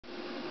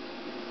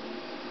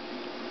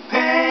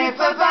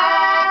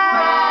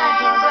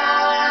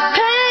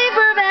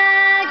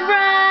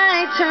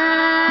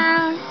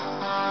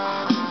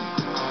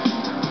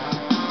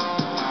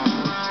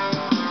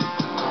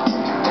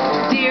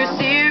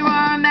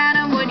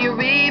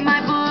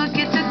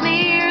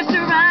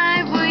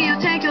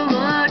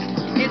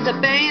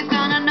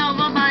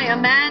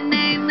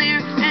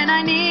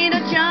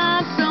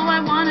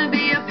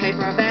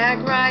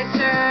paperback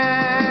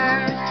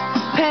writer.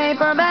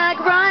 Paperback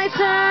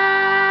writer.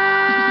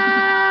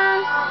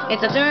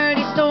 It's a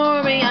dirty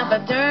story of a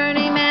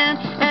dirty man,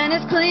 and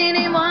his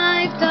cleaning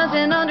wife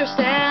doesn't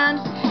understand.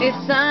 His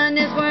son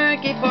is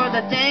working for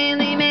the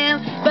Daily Mail,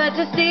 but it's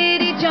a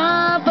steady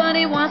job, but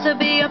he wants to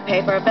be a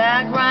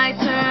paperback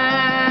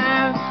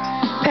writer.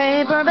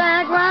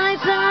 Paperback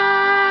writer.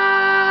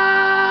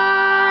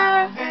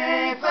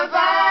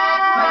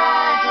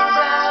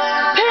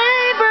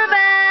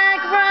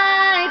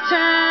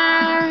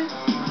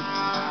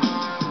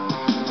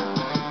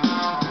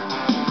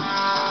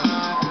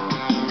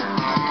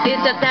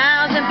 It's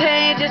 1,000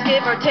 pages,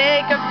 give or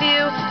take a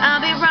few.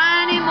 I'll be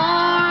writing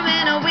more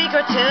in a week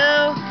or two.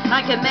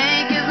 I can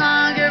make it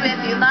longer if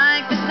you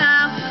like the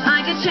style.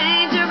 I can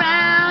change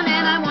around,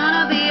 and I want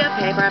to be a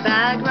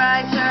paperback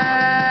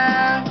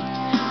writer.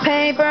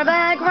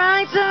 Paperback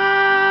writer.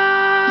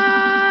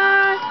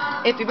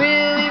 If you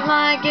really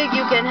like it,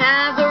 you can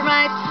have the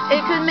rights.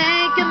 It could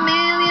make $1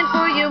 million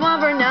for you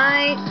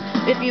overnight.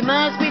 If you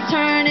must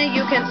return it,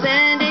 you can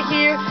send it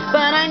here.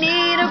 But I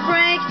need a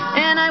break,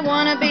 and I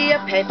want to be a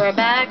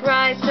paperback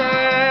writer.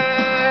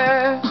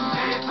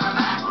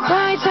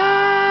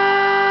 Writer.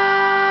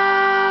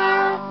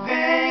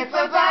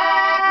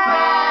 Paperback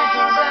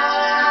writer.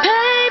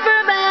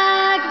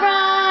 Paperback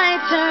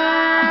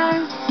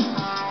writer.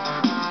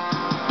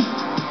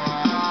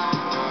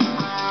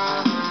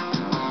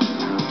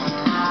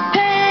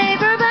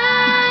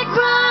 Paperback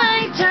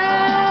writer.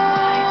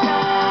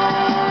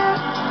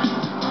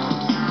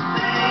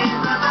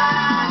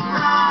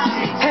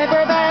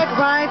 Paperback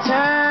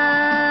writer.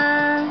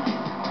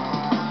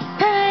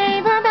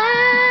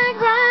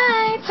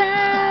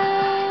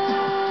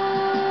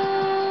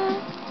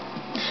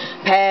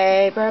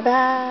 Paperback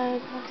writer.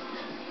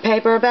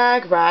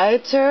 Paperback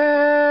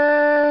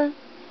writer.